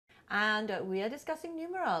and we are discussing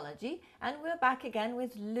numerology, and we're back again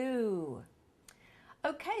with Lou.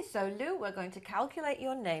 Okay, so Lou, we're going to calculate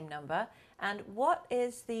your name number, and what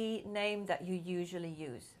is the name that you usually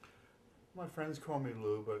use? My friends call me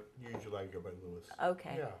Lou, but usually I go by Louis.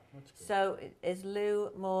 Okay. Yeah, that's good. So is Lou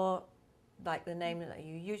more like the name that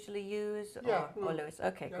you usually use, Yeah, or Louis?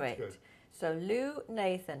 Okay, that's great. good. So Lou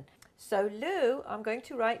Nathan. So Lou, I'm going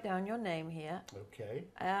to write down your name here. Okay.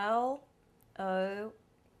 Lounatin.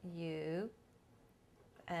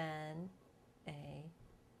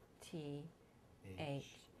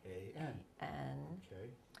 H-A-N. Okay.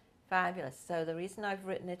 Fabulous. So the reason I've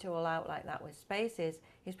written it all out like that with spaces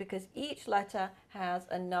is because each letter has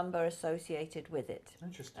a number associated with it.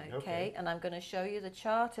 Interesting. Okay. And I'm going to show you the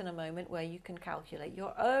chart in a moment where you can calculate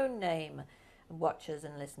your own name, watchers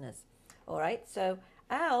and listeners. All right. So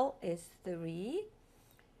L is 3,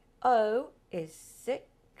 O is 6,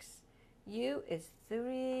 U is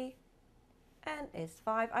 3, N is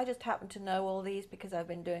 5. I just happen to know all these because I've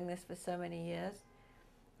been doing this for so many years.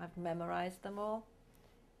 I've memorized them all.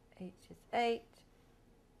 H is 8,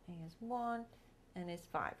 A is 1, N is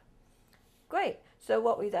 5. Great. So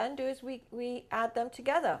what we then do is we add them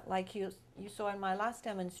together like you saw in my last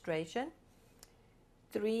demonstration.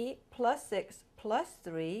 3 plus 6 plus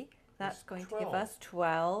 3, that's going to give us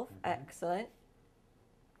 12. Excellent.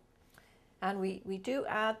 And we do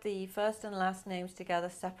add the first and last names together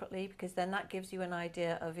separately because then that gives you an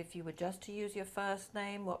idea of if you were just to use your first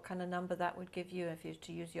name, what kind of number that would give you if you were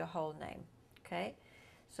to use your whole name. Okay?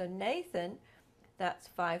 So Nathan, that's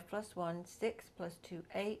 5 plus 1, 6 plus 2,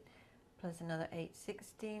 8, plus another 8,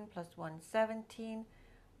 16, plus 1, 17,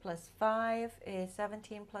 plus 5 is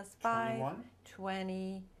 17 plus 5, 21?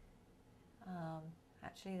 20.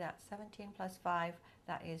 Actually, that's 17 plus 5,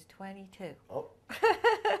 that is 22. Oh.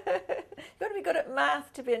 You've got to be good at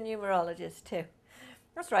math to be a numerologist too.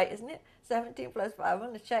 That's right, isn't it? 17 plus 5. I'm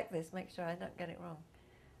going to check this, make sure I don't get it wrong.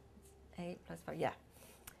 It's 8 plus 5, yeah.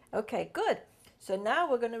 Okay, good. So now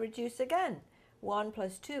we're going to reduce again. 1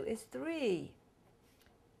 plus 2 is 3.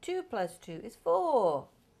 2 plus 2 is 4.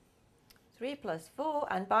 3 plus 4,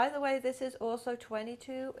 and by the way, this is also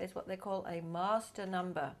 22, is what they call a master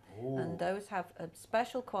number. Ooh. And those have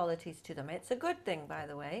special qualities to them. It's a good thing, by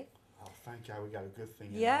the way. Oh, thank God we got a good thing.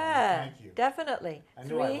 Yeah, Thank you. definitely. I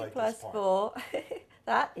knew I 3 liked plus this part. 4,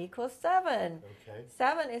 that equals 7. Okay.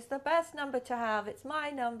 7 is the best number to have. It's my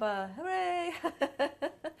number. Hooray!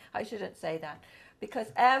 I shouldn't say that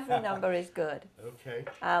because every number is good. Okay.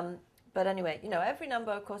 But anyway, you know, every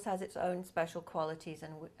number, of course, has its own special qualities,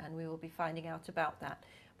 and we will be finding out about that.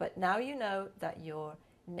 But now you know that your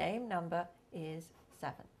name number is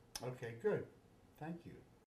 7. Okay, good. Thank you.